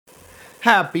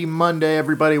Happy Monday,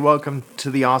 everybody. Welcome to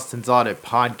the Austin's Audit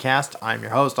Podcast. I'm your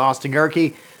host, Austin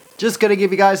Gerke. Just going to give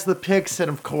you guys the picks, and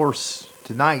of course,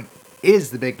 tonight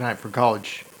is the big night for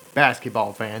college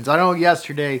basketball fans. I know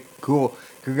yesterday, cool.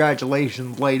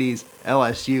 Congratulations, ladies.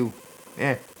 LSU.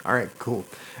 Alright, cool.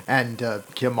 And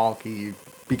Kim Mulkey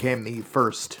became the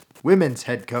first women's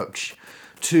head coach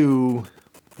to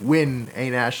win a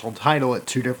national title at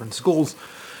two different schools.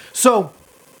 So,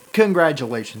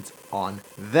 congratulations on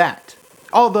that.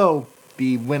 Although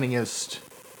the winningest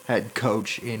head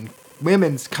coach in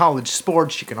women's college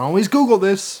sports, you can always Google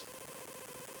this,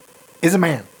 is a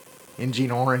man in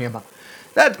Gino Auriemma.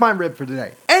 That's my rib for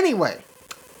today. Anyway,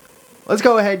 let's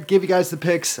go ahead and give you guys the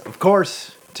picks. Of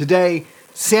course, today,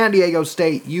 San Diego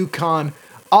State, UConn.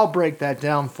 I'll break that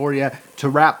down for you to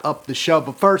wrap up the show.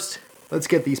 But first, let's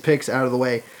get these picks out of the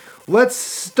way. Let's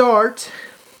start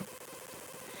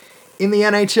in the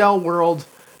NHL world.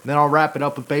 Then I'll wrap it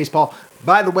up with baseball.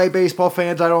 By the way, baseball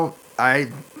fans, I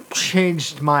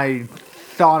changed my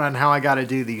thought on how I got to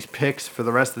do these picks for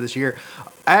the rest of this year.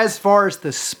 As far as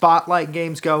the spotlight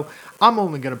games go, I'm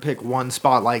only going to pick one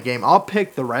spotlight game. I'll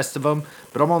pick the rest of them,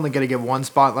 but I'm only going to give one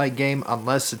spotlight game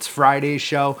unless it's Friday's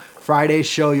show. Friday's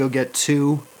show, you'll get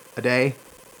two a day.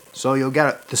 So you'll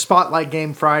get the spotlight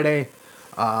game Friday.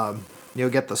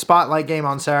 You'll get the spotlight game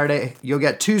on Saturday. You'll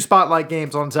get two spotlight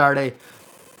games on Saturday.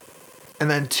 And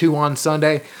then two on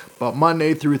Sunday. But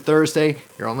Monday through Thursday,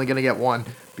 you're only going to get one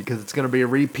because it's going to be a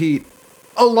repeat.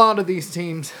 A lot of these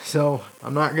teams, so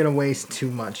I'm not going to waste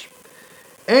too much.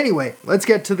 Anyway, let's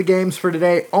get to the games for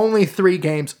today. Only 3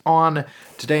 games on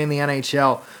today in the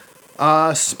NHL.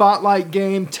 Spotlight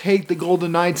game, take the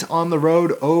Golden Knights on the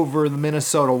road over the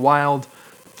Minnesota Wild.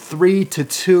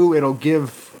 3-2, it'll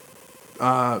give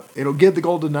the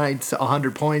Golden Knights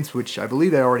 100 points, which I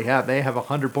believe they already have. They have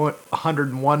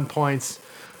 101 points.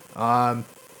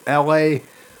 LA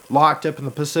locked up in the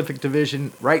Pacific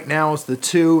Division. Right now it's the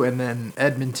 2, and then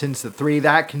Edmonton's the 3.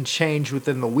 That can change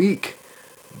within the week.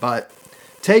 But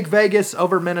take Vegas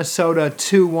over Minnesota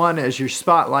 2-1 as your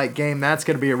spotlight game. That's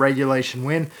going to be a regulation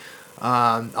win.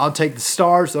 I'll take the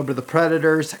Stars over the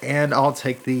Predators, and I'll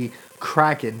take the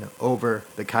Kraken over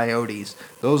the Coyotes.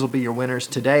 Those will be your winners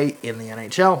today in the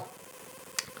NHL.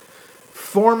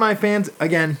 For my fans,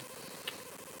 again,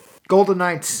 Golden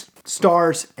Knights,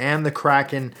 Stars, and the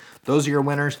Kraken. Those are your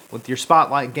winners with your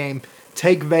spotlight game.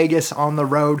 Take Vegas on the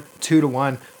road,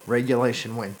 2-1,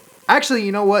 regulation win. Actually,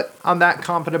 you know what? I'm that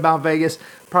confident about Vegas.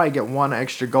 Probably get one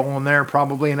extra goal in there,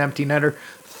 probably an empty netter.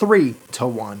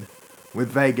 3-1 with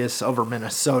Vegas over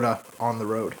Minnesota on the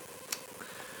road.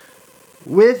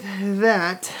 With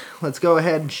that, let's go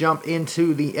ahead and jump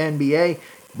into the NBA,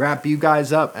 wrap you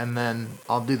guys up, and then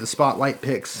I'll do the spotlight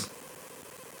picks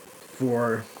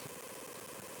for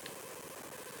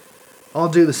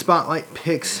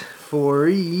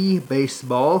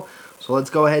baseball. So let's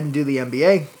go ahead and do the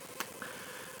NBA.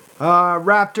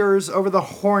 Raptors over the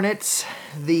Hornets,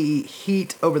 the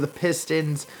Heat over the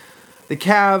Pistons, the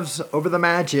Cavs over the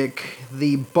Magic,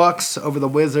 the Bucks over the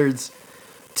Wizards,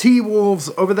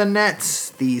 T-Wolves over the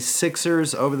Nets, the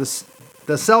Sixers over the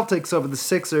Celtics over the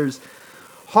Sixers,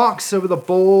 Hawks over the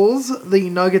Bulls, the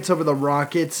Nuggets over the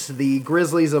Rockets, the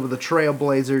Grizzlies over the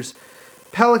Trailblazers,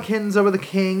 Pelicans over the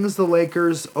Kings, the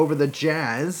Lakers over the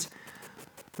Jazz,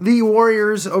 the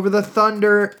Warriors over the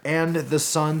Thunder, and the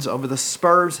Suns over the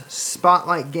Spurs.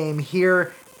 Spotlight game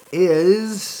here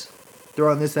is,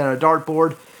 throwing this at a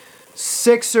dartboard,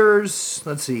 Sixers,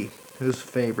 let's see, who's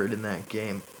favored in that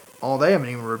game? Oh, they haven't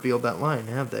even revealed that line,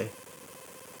 have they?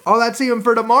 Oh, that's even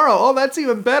for tomorrow. Oh, that's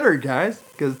even better, guys,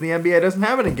 because the NBA doesn't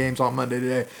have any games on Monday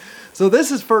today. So this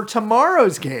is for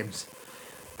tomorrow's games.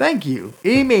 Thank you.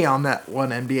 Email on that one,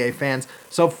 NBA fans.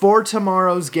 So for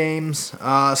tomorrow's games,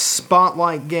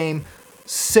 spotlight game,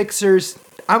 Sixers.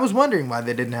 I was wondering why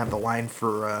they didn't have the line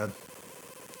for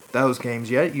those games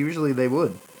yet. Usually they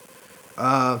would.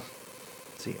 Let's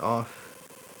see, off.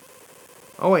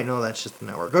 Oh, wait, no, that's just the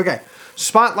network. Okay.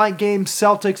 Spotlight game,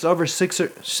 Celtics over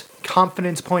Sixers.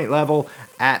 Confidence point level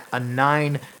at a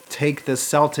 9. Take the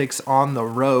Celtics on the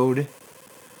road.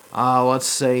 Let's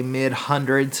say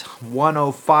mid-hundreds.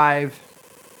 105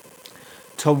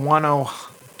 to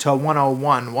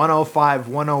 101. 105,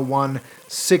 101.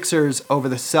 Sixers over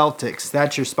the Celtics.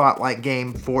 That's your spotlight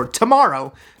game for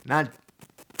tomorrow. Not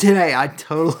today. I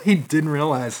totally didn't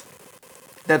realize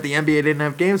that the NBA didn't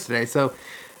have games today. So,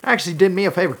 actually did me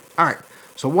a favor. All right.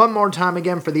 So one more time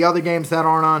again for the other games that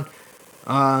aren't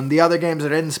on. The other games that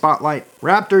didn't spotlight.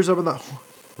 Raptors over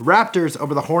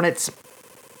the Hornets.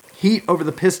 Heat over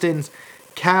the Pistons.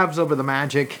 Cavs over the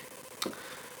Magic.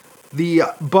 The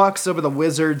Bucks over the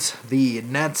Wizards, the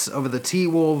Nets over the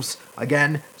T-Wolves.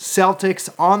 Again, Celtics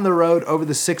on the road over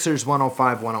the Sixers,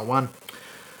 105-101.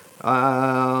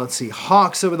 Let's see,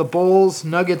 Hawks over the Bulls,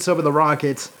 Nuggets over the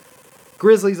Rockets,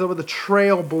 Grizzlies over the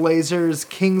Trail Blazers,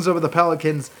 Kings over the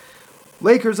Pelicans,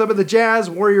 Lakers over the Jazz,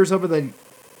 Warriors over the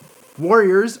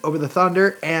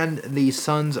Thunder, and the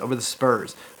Suns over the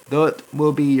Spurs. That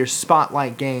will be your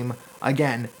spotlight game.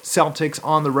 Again, Celtics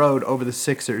on the road over the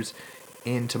Sixers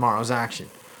in tomorrow's action.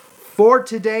 For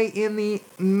today in the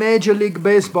Major League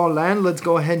Baseball land, let's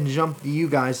go ahead and jump you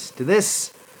guys to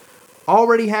this.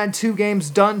 Already had 2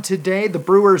 games done today. The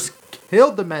Brewers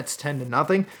killed the Mets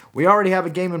 10-0. We already have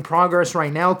a game in progress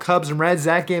right now. Cubs and Reds.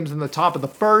 That game's in the top of the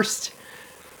first.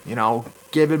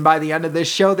 Given by the end of this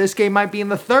show, this game might be in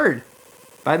the third.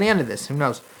 By the end of this, who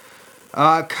knows?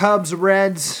 Cubs,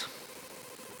 Reds,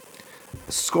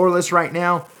 scoreless right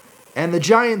now. And the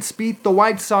Giants beat the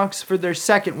White Sox for their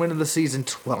second win of the season,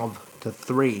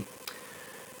 12-3.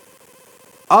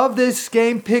 Of this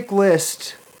game pick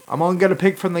list, I'm only going to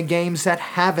pick from the games that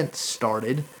haven't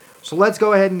started. So let's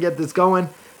go ahead and get this going.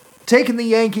 Taking the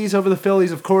Yankees over the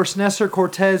Phillies, of course. Nestor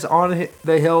Cortez on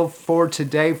the hill for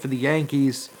today for the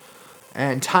Yankees.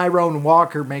 And Tyrone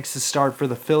Walker makes the start for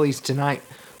the Phillies tonight.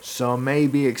 So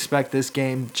maybe expect this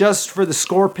game just for the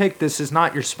score pick. This is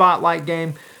not your spotlight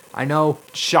game. I know,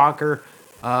 shocker.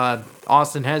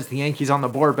 Austin has the Yankees on the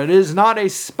board, but it is not a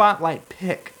spotlight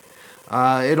pick.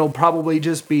 It'll probably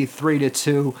just be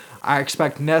 3-2. I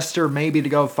expect Nestor maybe to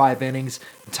go 5 innings.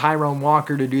 Tyrone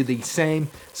Walker to do the same.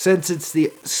 Since it's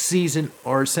the season,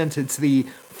 or since it's the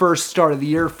first start of the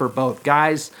year for both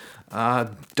guys,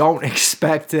 don't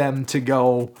expect them to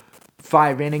go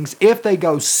 5 innings. If they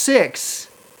go 6,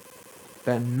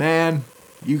 then man,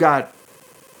 you got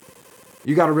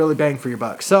to really bang for your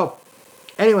buck. So,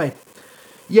 anyway,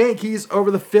 Yankees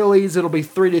over the Phillies. It'll be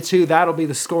 3-2. That'll be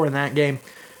the score in that game.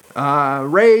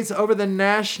 Rays over the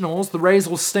Nationals. The Rays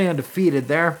will stay undefeated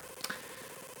there.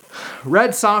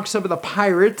 Red Sox over the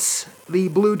Pirates. The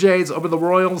Blue Jays over the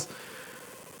Royals.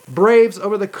 Braves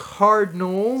over the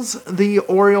Cardinals. The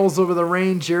Orioles over the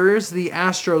Rangers. The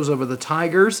Astros over the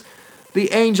Tigers.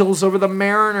 The Angels over the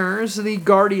Mariners. The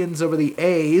Guardians over the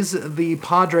A's. The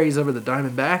Padres over the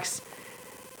Diamondbacks.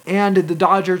 And the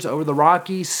Dodgers over the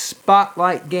Rockies.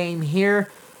 Spotlight game here.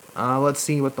 Let's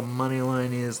see what the money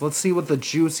line is. Let's see what the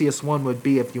juiciest one would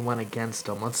be if you went against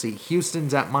them. Let's see.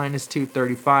 Houston's at minus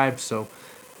 235, so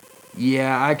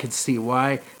yeah, I could see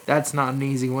why. That's not an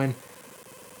easy win.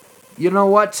 You know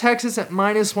what? Texas at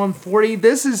minus 140.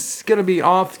 This is going to be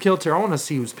off kilter. I want to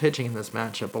see who's pitching in this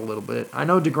matchup a little bit. I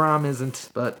know DeGrom isn't,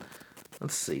 but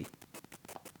let's see.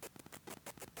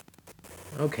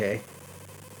 Okay.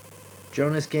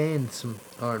 Jonas Gray and some,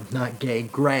 or not Gay,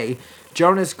 Gray.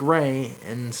 Jonas Gray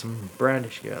and some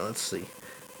Bradish guy. Let's see.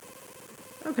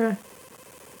 Okay.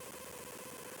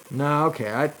 No,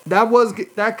 okay.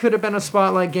 That could have been a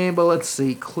spotlight game, but let's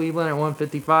see. Cleveland at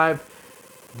 155.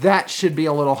 That should be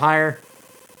a little higher.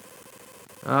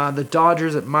 The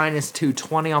Dodgers at minus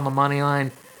 220 on the money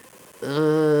line.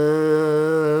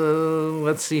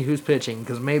 Let's see who's pitching,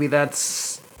 because maybe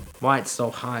that's why it's so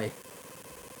high.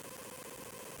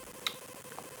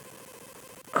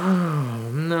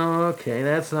 Oh, no, okay,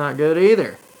 that's not good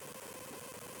either.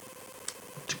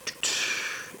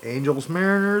 Angels,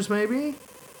 Mariners, maybe?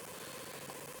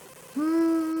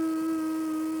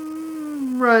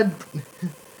 Roy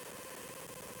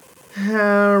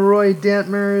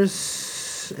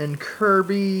Detmers and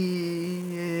Kirby.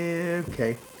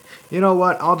 Okay. You know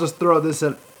what? I'll just throw this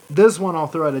at... This one I'll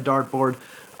throw at a dartboard.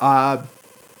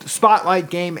 Spotlight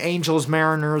game, Angels,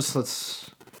 Mariners. Let's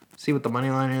see what the money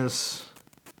line is.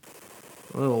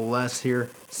 A little less here.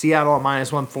 Seattle at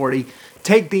minus 140.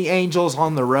 Take the Angels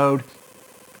on the road.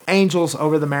 Angels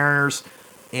over the Mariners.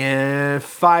 And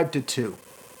 5-2.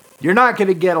 You're not going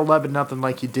to get 11-0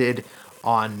 like you did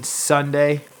on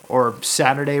Sunday. Or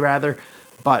Saturday, rather.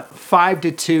 But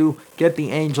 5-2. Get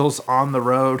the Angels on the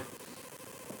road.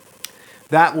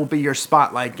 That will be your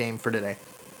spotlight game for today.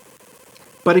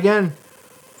 But again,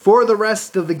 for the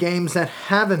rest of the games that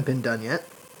haven't been done yet,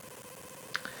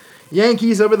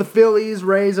 Yankees over the Phillies,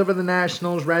 Rays over the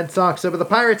Nationals, Red Sox over the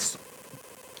Pirates,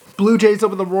 Blue Jays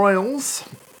over the Royals,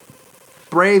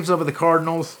 Braves over the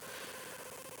Cardinals,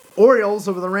 Orioles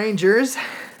over the Rangers,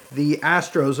 the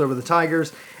Astros over the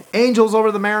Tigers, Angels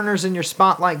over the Mariners in your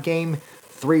spotlight game,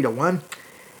 3-1,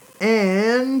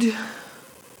 and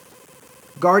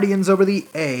Guardians over the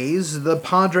A's, the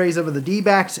Padres over the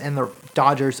D-backs, and the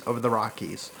Dodgers over the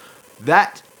Rockies.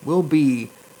 That will be...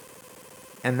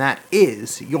 And that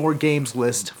is your games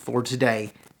list for today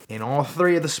in all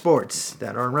 3 of the sports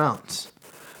that are in rounds.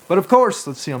 But of course,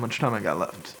 let's see how much time I got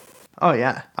left. Oh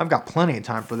yeah, I've got plenty of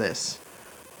time for this.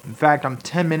 In fact, I'm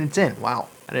 10 minutes in. Wow,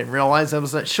 I didn't realize I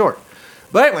was that short.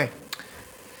 But anyway,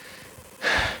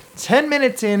 10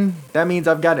 minutes in, that means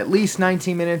I've got at least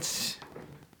 19 minutes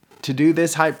to do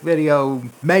this hype video,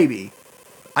 maybe.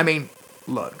 I mean,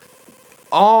 look,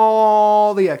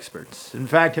 all the experts. In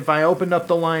fact, if I opened up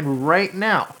the line right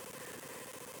now,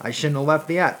 I shouldn't have left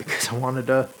the app because I wanted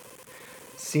to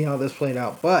see how this played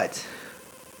out. But,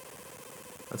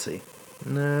 let's see.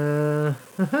 I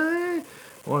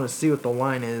want to see what the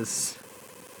line is.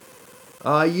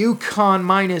 UConn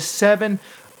 -7.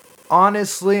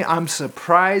 Honestly, I'm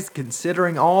surprised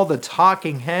considering all the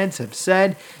talking heads have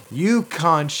said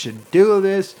UConn should do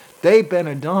this. They've been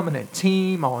a dominant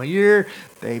team all year.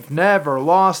 They've never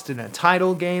lost in a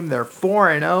title game. They're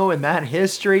 4-0 in that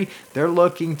history. They're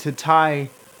looking to tie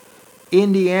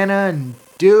Indiana and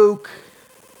Duke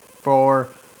for,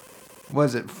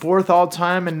 was it 4th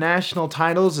all-time in national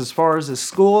titles as far as a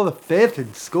school, the 5th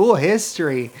in school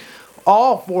history.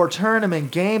 All 4 tournament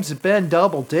games have been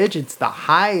double digits. The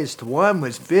highest one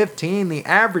was 15. The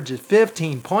average is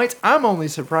 15 points. I'm only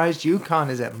surprised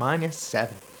UConn is at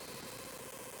 -7.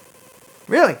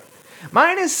 Really?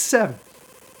 -7.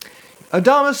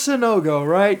 Adama Sanogo,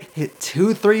 right? Hit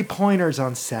 2 3-pointers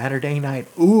on Saturday night.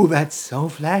 Ooh, that's so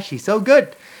flashy. So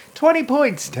good. 20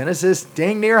 points, 10 assists.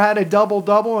 Dang near had a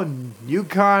double-double. And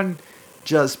UConn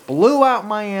just blew out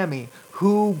Miami,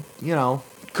 who,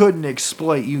 couldn't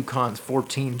exploit UConn's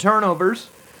 14 turnovers.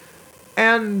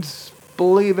 And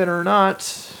believe it or not,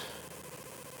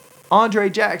 Andre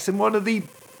Jackson, one of the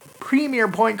premier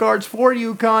point guards for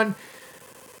UConn,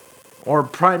 or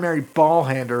primary ball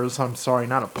handlers, I'm sorry,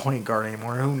 not a point guard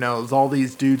anymore. Who knows? All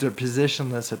these dudes are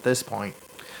positionless at this point.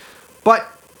 But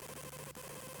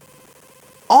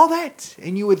all that,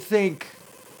 and you would think,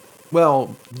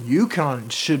 well, UConn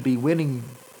should be winning,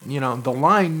 the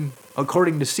line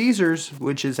according to Caesars,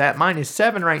 which is at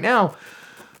 -7 right now.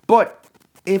 But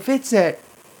if it's it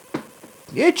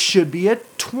should be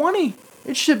at 20.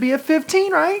 It should be at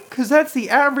 15, right? Because that's the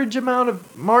average amount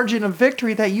of margin of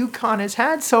victory that UConn has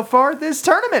had so far this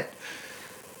tournament.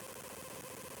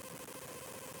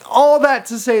 All that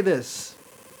to say this.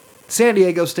 San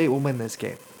Diego State will win this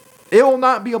game. It will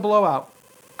not be a blowout.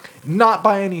 Not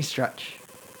by any stretch.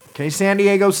 Okay, San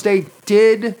Diego State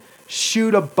did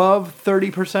shoot above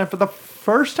 30% for the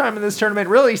first time in this tournament,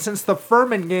 really, since the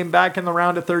Furman game back in the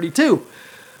round of 32.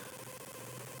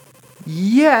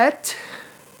 Yet,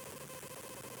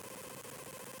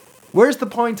 where's the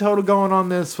point total going on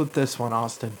this with this one,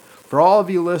 Austin? For all of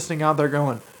you listening out there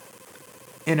going,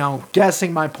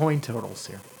 guessing my point totals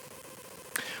here.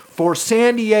 For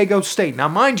San Diego State, now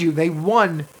mind you, they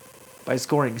won by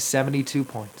scoring 72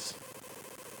 points.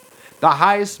 The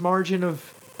highest margin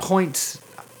of points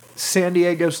San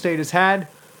Diego State has had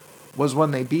was when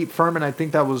they beat Furman. I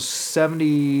think that was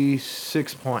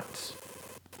 76 points.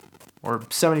 Or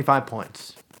 75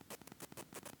 points.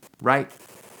 Right?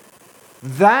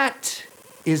 That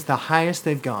is the highest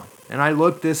they've gone. And I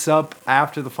looked this up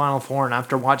after the Final Four and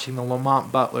after watching the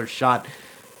Lamont Butler shot.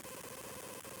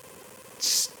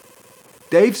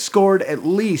 They've scored at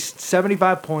least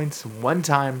 75 points one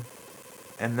time,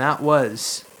 and that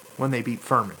was when they beat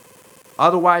Furman.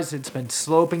 Otherwise, it's been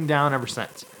sloping down ever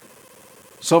since.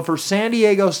 So for San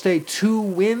Diego State to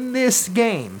win this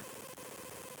game,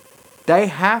 they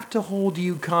have to hold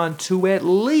UConn to at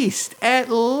least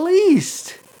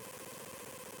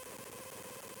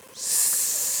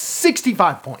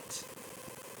 65 points.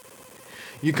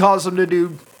 You cause them to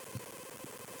do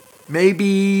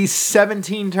maybe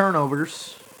 17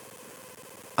 turnovers.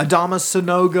 Adama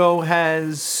Sanogo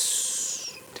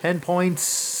has 10 points,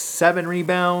 7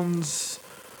 rebounds,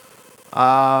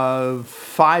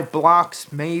 5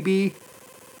 blocks maybe.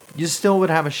 You still would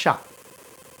have a shot.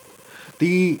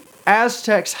 The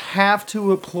Aztecs have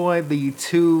to employ the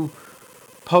 2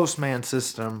 postman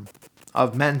system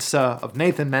of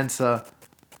Nathan Mensah,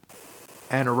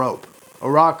 and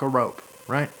Araka Rope,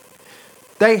 right?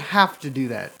 They have to do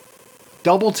that.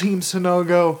 Double team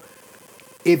Sanogo.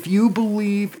 If you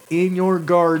believe in your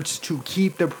guards to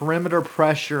keep the perimeter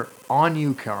pressure on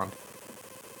UConn,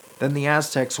 then the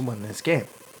Aztecs will win this game.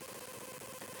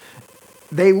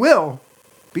 They will,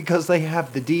 because they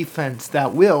have the defense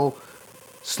that will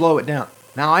slow it down.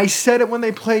 Now, I said it when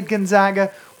they played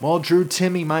Gonzaga. Well, Drew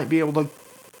Timme might be able to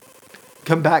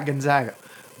combat Gonzaga.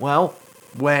 Well,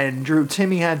 when Drew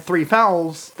Timme had 3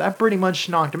 fouls, that pretty much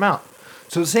knocked him out.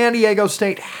 So San Diego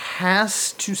State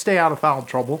has to stay out of foul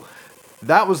trouble.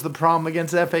 That was the problem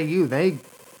against FAU. They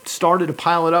started to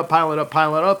pile it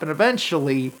up, and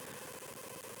eventually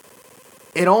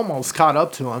it almost caught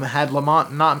up to him had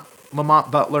Lamont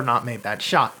Butler not made that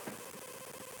shot.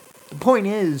 The point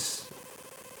is,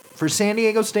 for San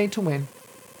Diego State to win,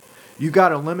 you got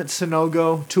to limit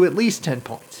Sanogo to at least 10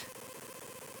 points.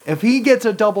 If he gets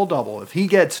a double-double, if he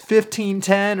gets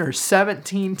 15-10 or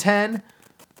 17-10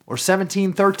 or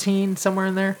 17-13, somewhere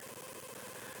in there,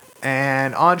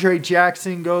 and Andre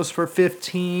Jackson goes for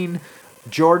 15,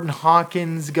 Jordan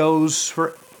Hawkins goes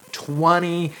for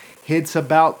 20, hits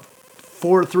about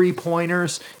 4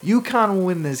 3-pointers, UConn will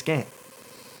win this game.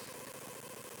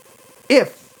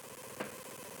 If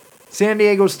San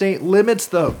Diego State limits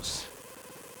those,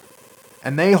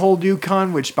 and they hold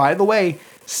UConn, which, by the way,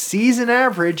 season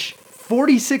average,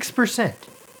 46%.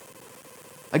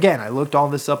 Again, I looked all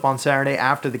this up on Saturday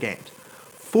after the games.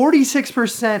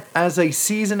 46% as a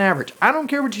season average. I don't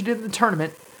care what you did in the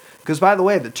tournament, because, by the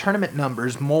way, the tournament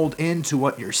numbers mold into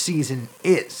what your season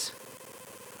is.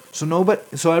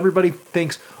 So everybody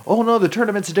thinks, oh no, the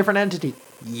tournament's a different entity.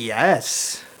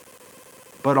 Yes.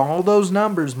 But all those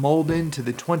numbers mold into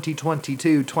the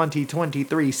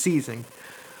 2022-2023 season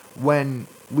when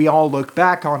we all look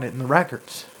back on it in the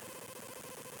records.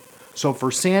 So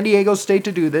for San Diego State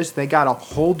to do this, they got to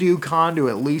hold UConn to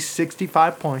at least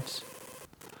 65 points,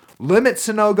 limit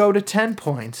Sanogo to 10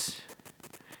 points,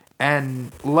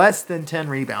 and less than 10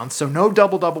 rebounds. So no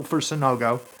double-double for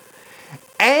Sanogo.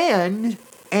 And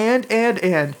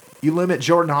you limit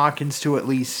Jordan Hawkins to at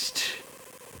least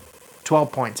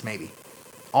 12 points maybe.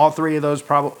 All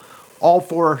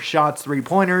 4 shots,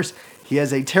 3-pointers. He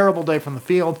has a terrible day from the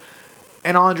field.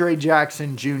 And Andre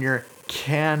Jackson Jr.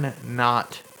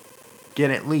 cannot get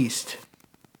at least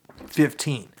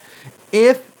 15.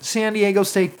 If San Diego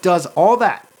State does all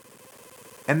that,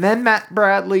 and then Matt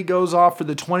Bradley goes off for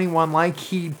the 21 like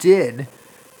he did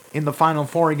in the Final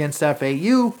Four against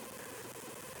FAU,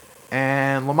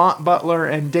 and Lamont Butler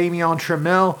and Damian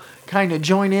Trammell kind of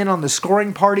join in on the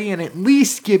scoring party and at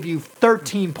least give you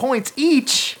 13 points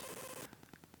each,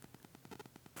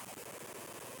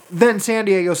 then San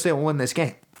Diego State will win this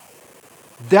game.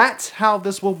 That's how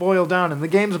this will boil down. And the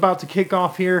game's about to kick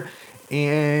off here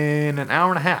in an hour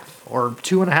and a half or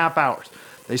 2.5 hours.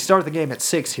 They start the game at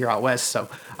 6 here out west, so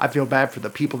I feel bad for the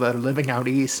people that are living out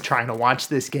east trying to watch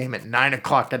this game at 9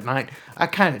 o'clock at night. I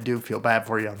kind of do feel bad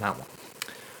for you on that one.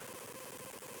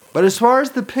 But as far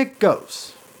as the pick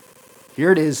goes,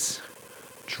 here it is.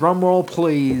 Drum roll,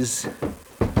 please.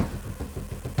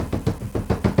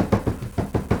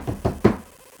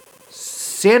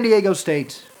 San Diego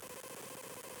State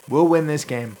will win this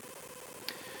game.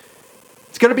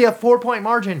 It's going to be a 4-point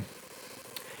margin.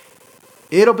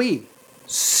 It'll be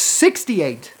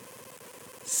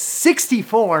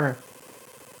 68-64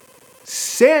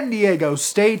 San Diego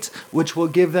State, which will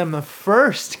give them the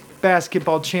first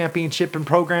basketball championship in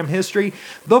program history,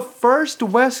 the first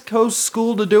West Coast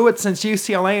school to do it since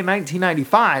UCLA in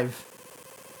 1995,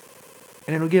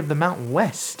 and it'll give the Mountain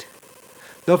West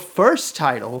the first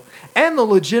title and the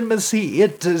legitimacy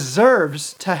it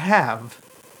deserves to have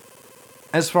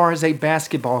as far as a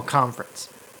basketball conference.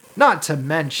 Not to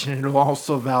mention, it'll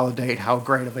also validate how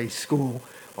great of a school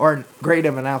or great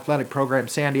of an athletic program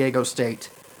San Diego State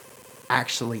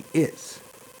actually is.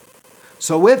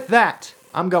 So with that,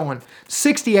 I'm going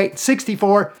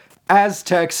 68-64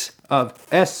 Aztecs of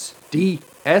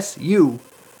SDSU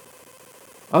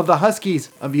of the Huskies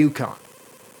of UConn.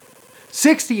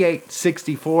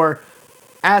 68-64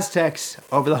 Aztecs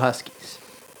over the Huskies.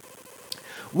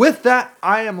 With that,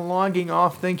 I am logging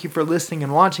off. Thank you for listening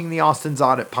and watching the Austin's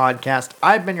Audit Podcast.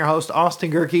 I've been your host, Austin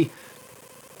Gerke.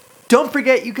 Don't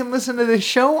forget you can listen to this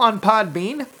show on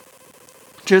Podbean.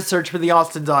 Just search for the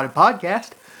Austin's Audit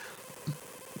Podcast.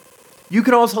 You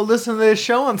can also listen to this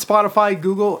show on Spotify,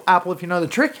 Google, Apple if you know the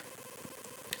trick,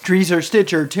 Deezer,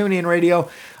 Stitcher, TuneIn Radio,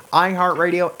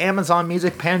 iHeartRadio, Amazon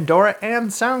Music, Pandora, and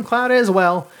SoundCloud as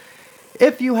well.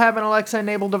 If you have an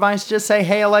Alexa-enabled device, just say,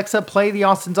 hey Alexa, play the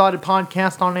Austin's Audit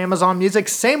Podcast on Amazon Music.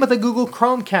 Same with a Google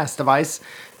Chromecast device.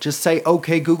 Just say,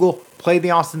 okay Google, play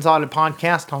the Austin's Audit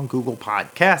Podcast on Google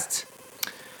Podcasts.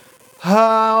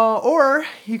 Or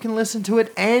you can listen to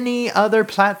it any other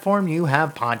platform you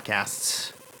have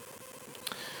podcasts.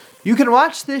 You can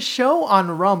watch this show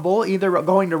on Rumble, either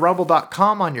going to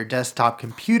rumble.com on your desktop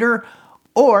computer,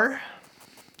 or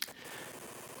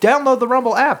download the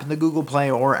Rumble app in the Google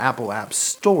Play or Apple App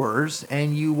stores,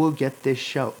 and you will get this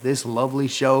show, this lovely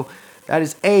show. That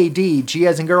is ADG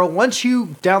as in girl. Once you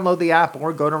download the app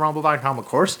or go to rumble.com, of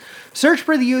course, search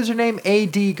for the username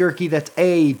ADGerke. That's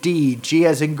ADG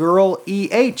as in girl,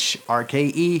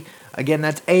 EHRKE. Again,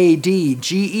 that's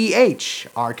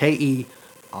ADGEHRKE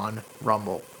on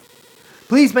Rumble.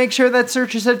 Please make sure that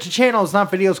search is set to channels,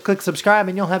 not videos. Click subscribe,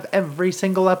 and you'll have every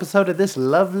single episode of this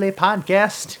lovely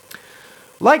podcast.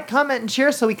 Like, comment, and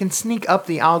share so we can sneak up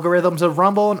the algorithms of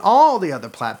Rumble and all the other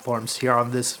platforms here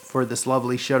on for this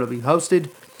lovely show to be hosted.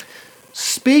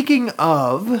 Speaking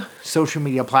of social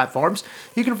media platforms,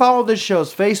 you can follow this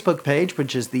show's Facebook page,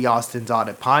 which is the Austin's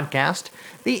Audit Podcast,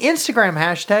 the Instagram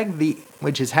hashtag,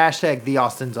 which is hashtag the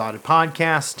Austin's Audit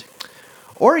Podcast,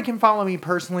 or you can follow me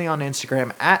personally on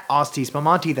Instagram at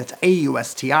AustiSpamanti. That's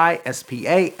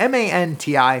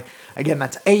AUSTISPAMANTI. Again,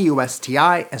 that's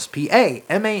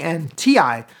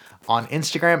AUSTISPAMANTI on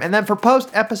Instagram. And then for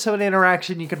post-episode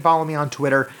interaction, you can follow me on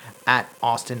Twitter at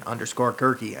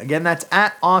Austin_Gerke. Again, that's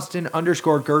at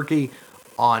Austin_Gerke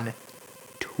on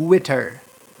Twitter.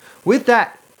 With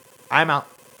that, I'm out.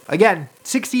 Again,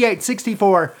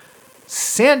 68-64,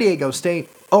 San Diego State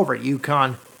over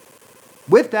UConn.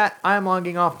 With that, I'm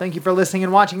logging off. Thank you for listening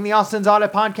and watching the Austin's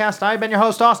Audit Podcast. I've been your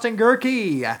host, Austin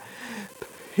Gerke.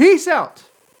 Peace out.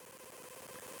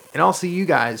 And I'll see you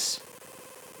guys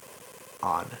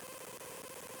on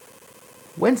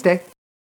Wednesday.